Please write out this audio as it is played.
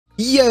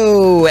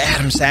Yo,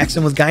 Adam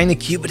Saxon with Guy in the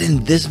Cube, and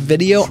in this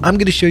video, I'm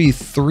going to show you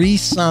 3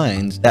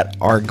 signs that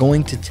are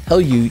going to tell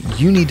you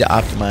you need to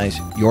optimize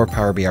your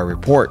Power BI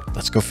report.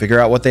 Let's go figure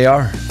out what they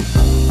are.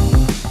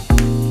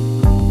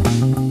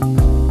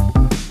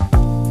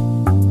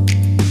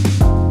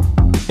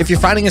 If you're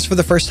finding us for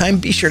the first time,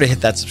 be sure to hit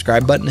that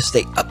subscribe button to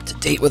stay up to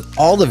date with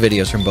all the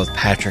videos from both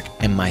Patrick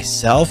and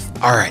myself.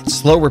 All right,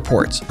 slow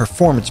reports,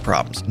 performance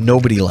problems.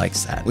 Nobody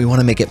likes that. We want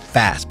to make it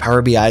fast.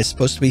 Power BI is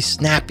supposed to be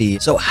snappy.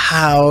 So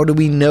how do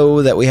we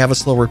know that we have a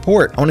slow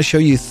report? I want to show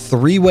you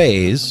 3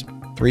 ways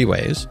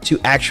to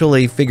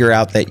actually figure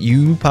out that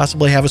you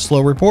possibly have a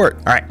slow report.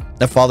 All right,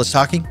 enough of all this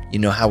talking. You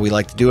know how we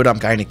like to do it on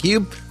Guy in the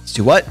Cube. Let's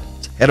do what?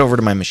 Let's head over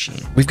to my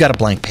machine. We've got a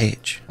blank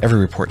page. Every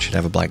report should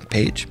have a blank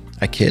page.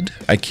 I kid.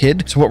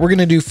 So what we're going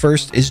to do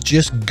first is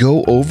just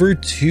go over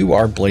to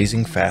our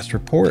blazing fast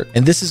report.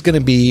 And this is going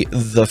to be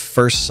the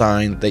first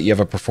sign that you have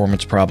a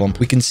performance problem.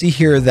 We can see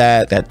here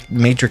that that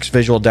matrix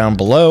visual down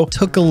below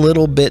took a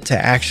little bit to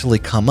actually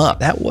come up.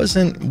 That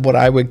wasn't what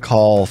I would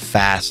call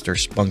fast or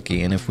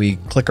spunky. And if we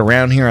click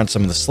around here on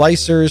some of the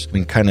slicers, we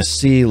can kind of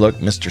see, look,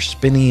 Mr.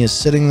 Spinny is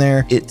sitting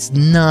there. It's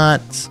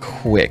not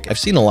quick. I've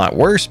seen a lot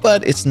worse,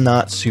 but it's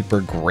not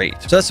super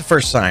great. So that's the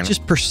first sign.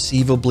 Just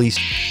perceivably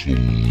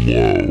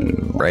slow.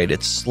 Right?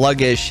 It's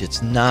sluggish.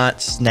 It's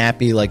not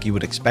snappy like you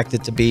would expect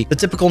it to be. The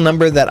typical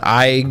number that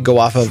I go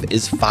off of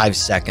is 5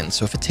 seconds.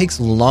 So if it takes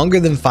longer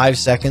than 5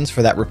 seconds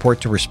for that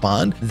report to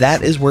respond,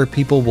 that is where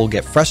people will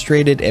get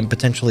frustrated and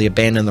potentially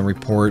abandon the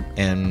report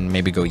and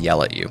maybe go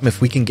yell at you.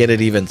 If we can get it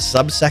even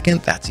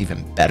sub-second, that's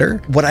even better.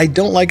 What I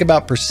don't like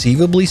about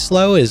perceivably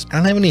slow is I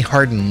don't have any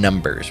hard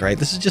numbers, right?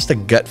 This is just a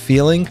gut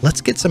feeling.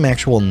 Let's get some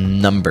actual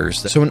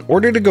numbers. So in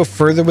order to go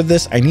further with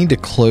this, I need to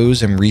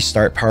close and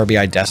restart Power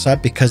BI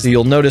Desktop because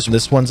you'll notice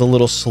this one's a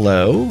little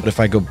slow, but if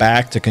I go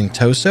back to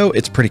Contoso,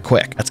 it's pretty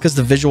quick. That's because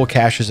the visual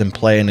cache is in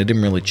play and it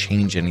didn't really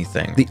change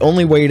anything. The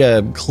only way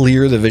to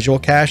clear the visual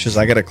cache is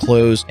I got to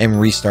close and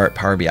restart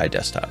Power BI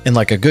Desktop. And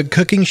like a good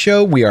cooking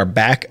show, we are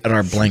back on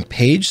our blank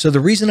page. So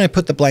the reason I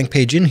put the blank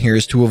page in here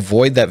is to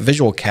avoid that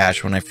visual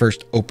cache when I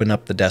first open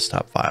up the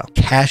desktop file.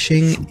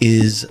 Caching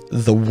is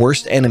the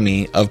worst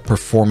enemy of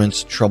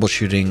performance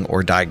troubleshooting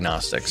or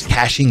diagnostics.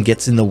 Caching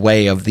gets in the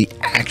way of the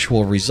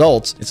actual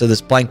results. And so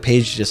this blank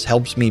page just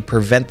helps me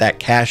prevent that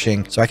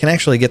caching so I can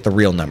actually get the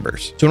real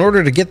numbers. So in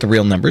order to get the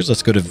real numbers,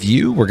 let's go to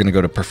View. We're going to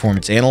go to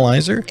Performance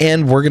Analyzer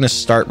and we're going to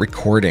start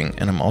recording.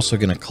 And I'm also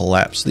going to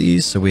collapse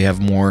these so we have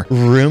more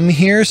room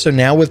here. So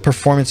now with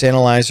Performance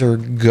Analyzer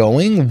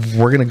going,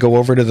 we're going to go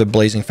over to the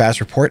Blazing Fast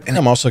report. And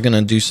I'm also going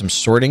to do some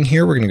sorting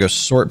here. We're going to go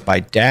sort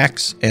by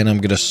DAX and I'm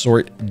going to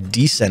sort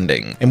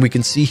descending. And we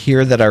can see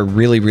here that our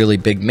really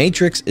big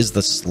matrix is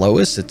the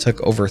slowest. It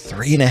took over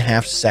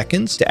 3.5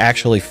 seconds to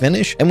actually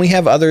finish. And we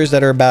have others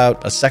that are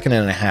about 1.5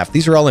 seconds.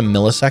 These are all in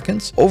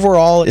milliseconds.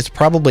 Overall, it's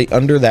probably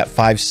under that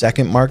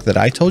 5-second mark that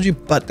I told you,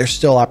 but there's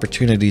still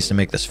opportunities to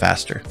make this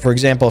faster. For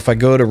example, if I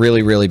go to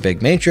really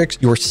big matrix,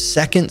 your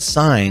second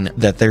sign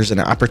that there's an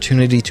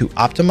opportunity to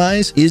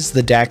optimize is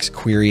the DAX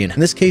query. And in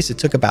this case, it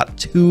took about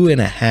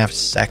 2.5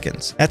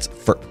 seconds. That's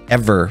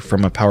forever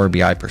from a Power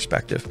BI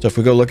perspective. So if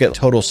we go look at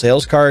total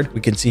sales card,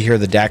 we can see here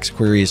the DAX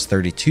query is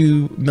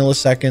 32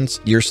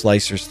 milliseconds, year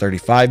slicer is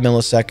 35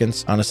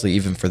 milliseconds. Honestly,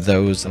 even for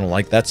those, I don't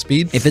like that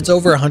speed. If it's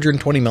over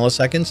 120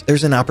 milliseconds,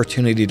 there's an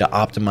opportunity to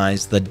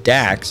optimize the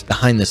DAX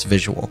behind this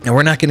visual. Now,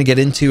 we're not going to get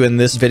into in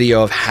this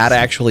video of how to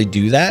actually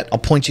do that. I'll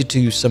point you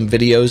to some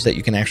videos that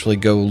you can actually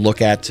go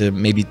look at to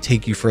maybe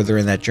take you further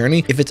in that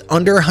journey. If it's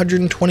under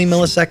 120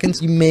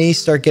 milliseconds, you may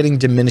start getting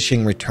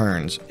diminishing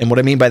returns. And what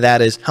I mean by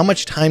that is how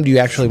much time do you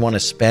actually want to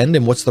spend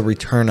and what's the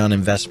return on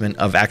investment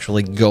of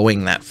actually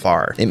going that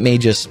far? It may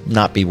just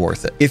not be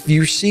worth it. If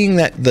you're seeing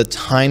that the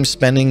time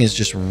spending is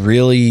just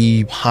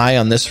really high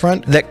on this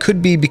front, that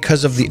could be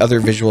because of the other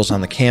visuals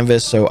on the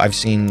canvas. So I've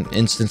seen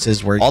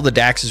instances where all the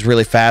DAX is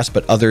really fast,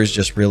 but others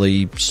just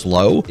really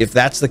slow. If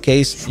that's the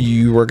case,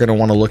 you are going to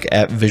want to look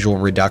at visual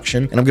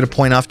reduction. And I'm going to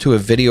point off to a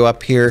video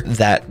up here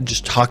that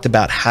just talked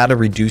about how to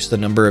reduce the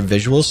number of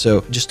visuals.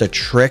 So just a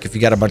trick, if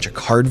you got a bunch of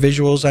card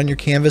visuals on your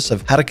canvas,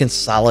 of how to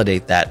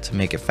consolidate that to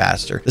make it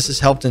faster. This has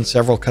helped in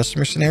several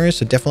customer scenarios.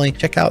 So definitely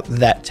check out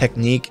that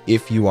technique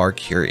if you are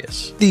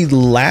curious. The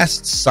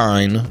last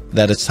sign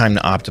that it's time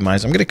to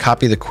optimize, I'm going to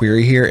copy the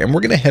query here and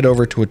we're going to head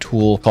over to a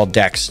tool called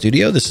DAX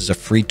Studio. This is a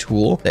free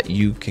tool that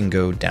you can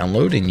go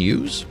download and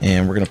use.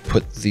 And we're going to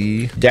put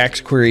the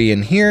DAX query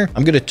in here.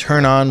 I'm going to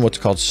turn on what's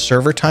called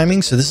server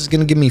timing. So this is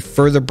going to give me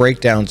further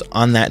breakdowns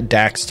on that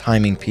DAX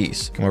timing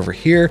piece. Come over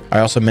here. I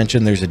also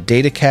mentioned there's a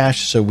data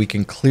cache, so we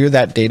can clear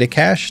that data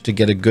cache to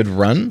get a good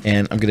run.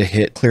 And I'm going to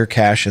hit clear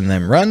cache and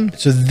then run.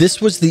 So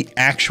this was the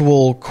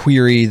actual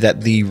query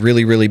that the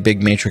really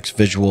big matrix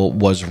visual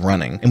was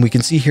running. And we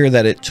can see here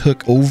that it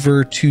took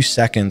over 2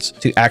 seconds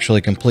to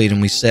actually complete.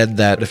 And we said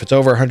that if it's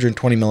over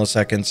 120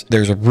 milliseconds,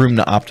 there's a room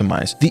to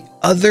optimize. The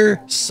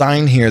other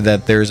sign here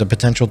that there's a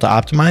potential to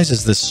optimize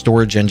is the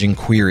storage engine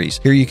queries.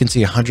 Here you can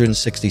see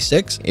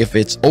 166. If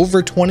it's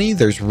over 20,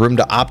 there's room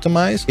to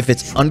optimize. If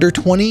it's under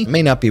 20, it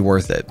may not be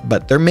worth it,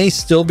 but there may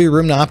still be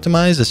room to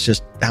optimize. It's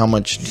just how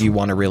much do you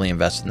want to really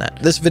invest in that?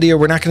 This video,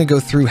 we're not going to go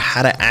through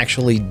how to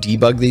actually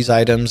debug these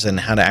items and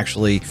how to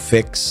actually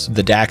fix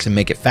the DAX and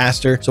make it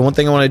faster. So one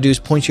thing I want to do is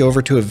point you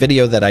over to a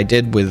video that I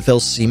did with Phil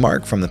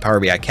Seamark from the Power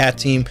BI Cat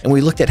team, and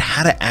we looked at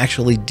how to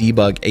actually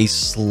debug a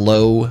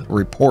slow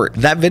report.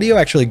 That video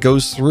actually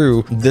goes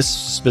through this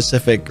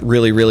specific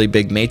really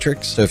big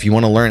matrix. So if you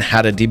want to learn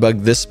how to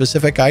debug this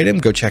specific item,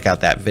 go check out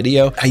that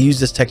video. I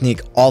use this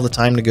technique all the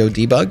time to go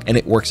debug, and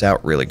it works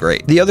out really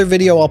great. The other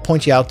video I'll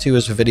point you out to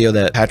is a video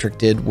that Patrick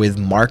did with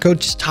Marco,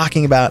 just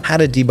talking about how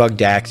to debug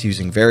DAX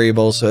using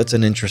variables. So it's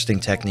an interesting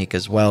technique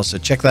as well. So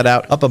check that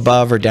out up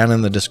above or down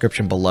in the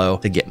description below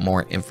to get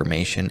more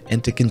information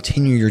and to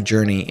continue your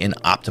journey in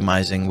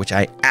optimizing, which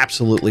I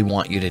absolutely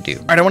want you to do.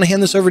 All right, I want to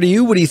hand this over to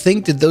you. What do you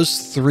think? Did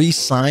those 3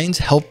 signs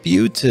help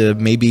you to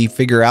maybe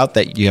figure out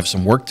that you have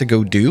some work to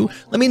go do?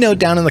 Let me know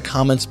down in the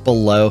comments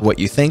below what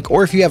you think,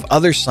 or if you have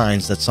other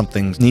signs that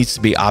something needs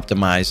to be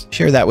optimized,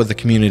 share that with the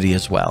community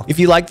as well. If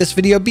you like this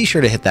video, be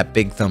sure to hit that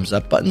big thumbs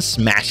up button,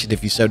 smash it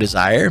if you so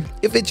desire.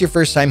 If it's your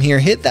first time here,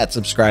 hit that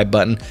subscribe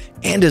button.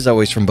 And as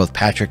always, from both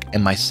Patrick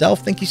and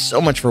myself, thank you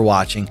so much for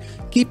watching.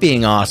 Keep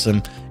being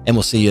awesome, and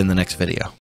we'll see you in the next video.